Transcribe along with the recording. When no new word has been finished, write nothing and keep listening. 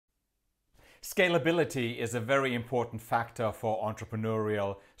Scalability is a very important factor for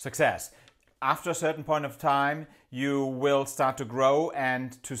entrepreneurial success. After a certain point of time, you will start to grow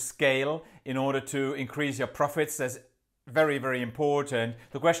and to scale in order to increase your profits. That's very, very important.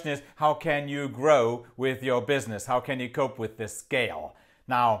 The question is, how can you grow with your business? How can you cope with this scale?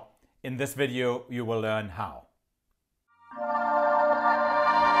 Now, in this video, you will learn how.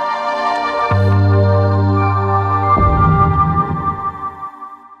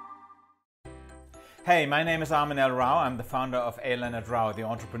 Hey, my name is Armin Rau. I'm the founder of Rau, the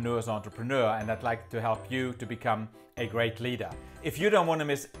entrepreneur's entrepreneur, and I'd like to help you to become a great leader. If you don't want to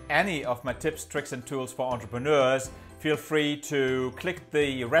miss any of my tips, tricks, and tools for entrepreneurs, feel free to click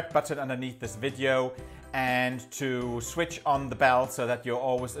the red button underneath this video and to switch on the bell so that you're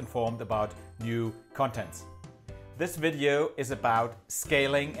always informed about new contents. This video is about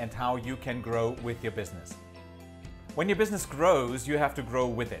scaling and how you can grow with your business. When your business grows, you have to grow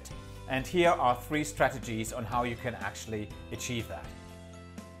with it. And here are 3 strategies on how you can actually achieve that.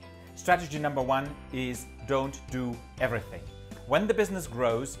 Strategy number 1 is don't do everything. When the business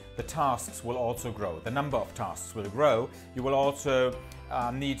grows, the tasks will also grow. The number of tasks will grow. You will also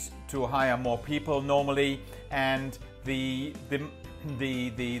need to hire more people normally, and the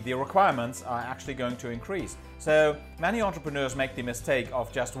requirements are actually going to increase. So many entrepreneurs make the mistake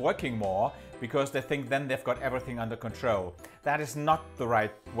of just working more because they think then they've got everything under control. That is not the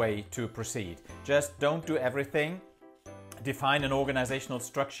right way to proceed. Just don't do everything. Define an organizational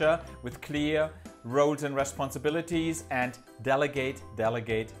structure with clear roles and responsibilities, and delegate,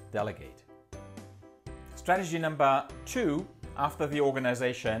 delegate, delegate. Strategy number 2, after the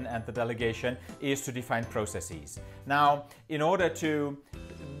organization and the delegation, is to define processes. Now, in order to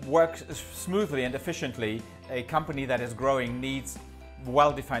work smoothly and efficiently, a company that is growing needs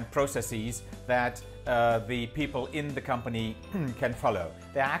well-defined processes that the people in the company can follow.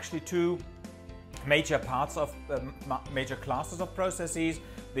 There are actually 2 major parts of major classes of processes.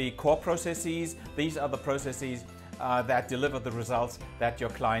 The core processes, these are the processes that deliver the results that your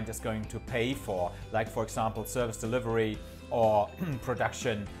client is going to pay for, like for example service delivery or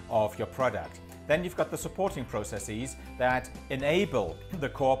production of your product. Then you've got the supporting processes that enable the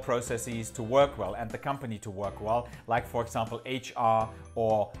core processes to work well and the company to work well, like for example HR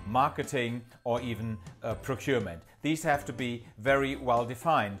or marketing or even procurement. These have to be very well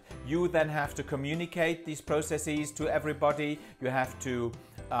defined. You then have to communicate these processes to everybody. You have to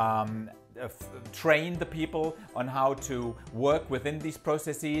train the people on how to work within these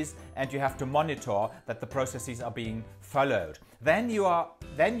processes, and you have to monitor that the processes are being followed. Then you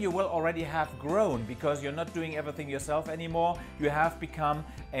will already have grown, because you're not doing everything yourself anymore. You have become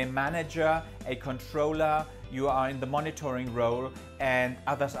a manager, a controller. You are in the monitoring role, and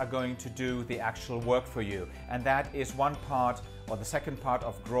others are going to do the actual work for you. And that is one part, or the second part,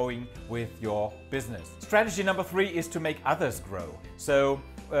 of growing with your business. Strategy number 3 is to make others grow. So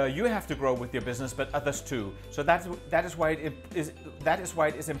you have to grow with your business, but others too. So that is why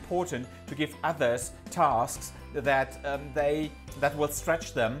it is important to give others tasks that will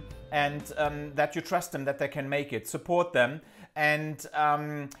stretch them, and that you trust them that they can make it. Support them and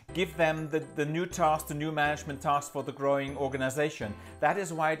give them the new tasks, the new management tasks for the growing organization. That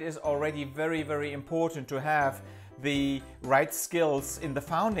is why it is already very, very important to have the right skills in the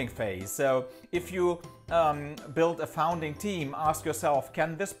founding phase. So if you build a founding team, ask yourself,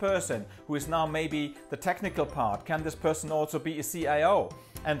 can this person, who is now maybe the technical part, can this person also be a CIO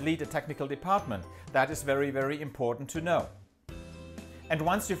and lead a technical department? That is very, very important to know. And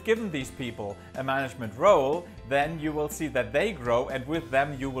once you've given these people a management role, then you will see that they grow, and with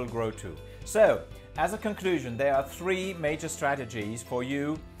them you will grow too. So, as a conclusion, there are 3 major strategies for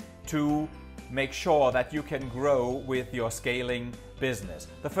you to make sure that you can grow with your scaling business.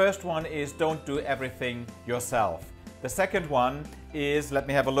 The first one is don't do everything yourself. The second one is, let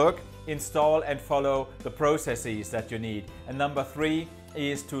me have a look, install and follow the processes that you need. And number 3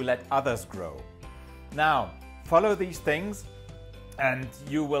 is to let others grow. Now, follow these things and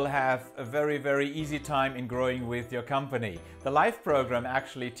you will have a very, very easy time in growing with your company. The Life program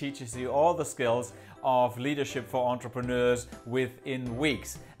actually teaches you all the skills of leadership for entrepreneurs within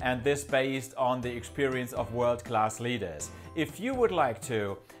weeks, and this based on the experience of world-class leaders. If you would like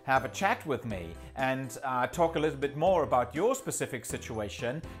to have a chat with me and talk a little bit more about your specific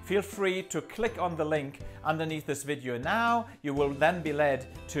situation, feel free to click on the link underneath this video now. You will then be led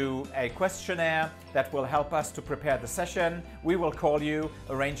to a questionnaire that will help us to prepare the session. We will call you,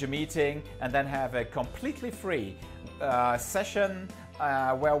 arrange a meeting, and then have a completely free session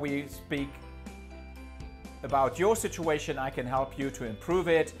where we speak about your situation. I can help you to improve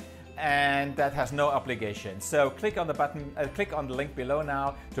it, and that has no obligation. So click on the button, click on the link below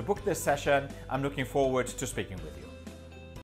now to book this session. I'm looking forward to speaking with you.